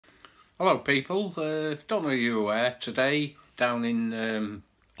Hello people, don't know if you're aware, today down in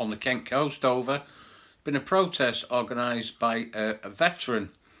on the Kent coast over, been a protest organised by a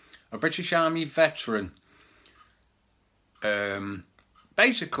veteran, a British Army veteran.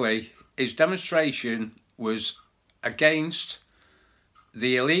 Basically his demonstration was against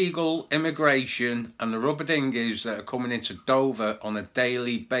the illegal immigration and the rubber dinghies that are coming into Dover on a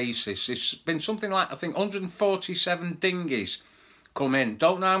daily basis. It's been something like, I think, 147 dinghies come in.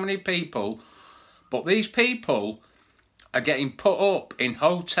 Don't know how many people, but these people are getting put up in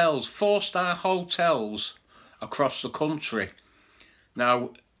hotels, 4-star hotels across the country.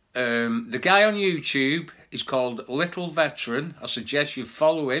 Now, the guy on YouTube is called Little Veteran. I suggest you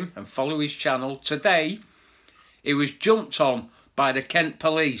follow him and follow his channel. Today, he was jumped on by the Kent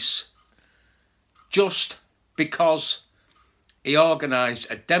police just because he organised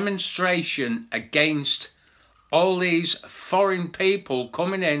a demonstration against all these foreign people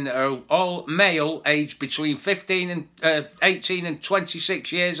coming in, all male, aged between 18 and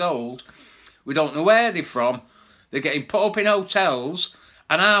 26 years old. We don't know where they're from. They're getting put up in hotels,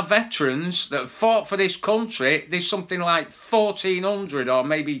 and our veterans that have fought for this country, there's something like 1,400, or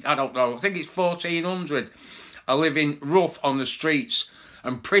maybe, I don't know, I think it's 1,400, are living rough on the streets.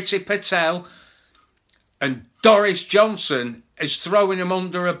 And Priti Patel and Boris Johnson is throwing them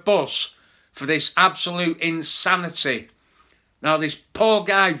under a bus for this absolute insanity. Now this poor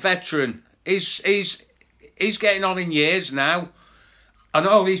guy veteran, he's getting on in years now, and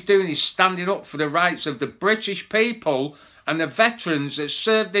all he's doing is standing up for the rights of the British people and the veterans that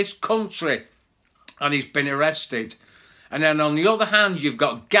served this country, and he's been arrested. And then on the other hand, you've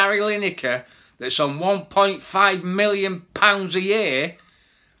got Gary Lineker that's on £1.5 million a year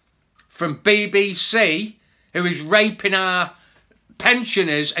from BBC, who is raping our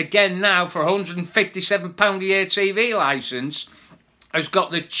pensioners again now for £157 a year TV licence, has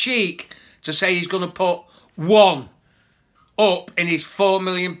got the cheek to say he's going to put one up in his £4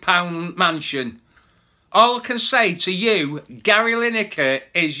 million mansion. All I can say to you, Gary Lineker,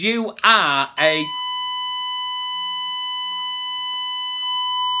 is you are a...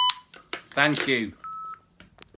 Thank you.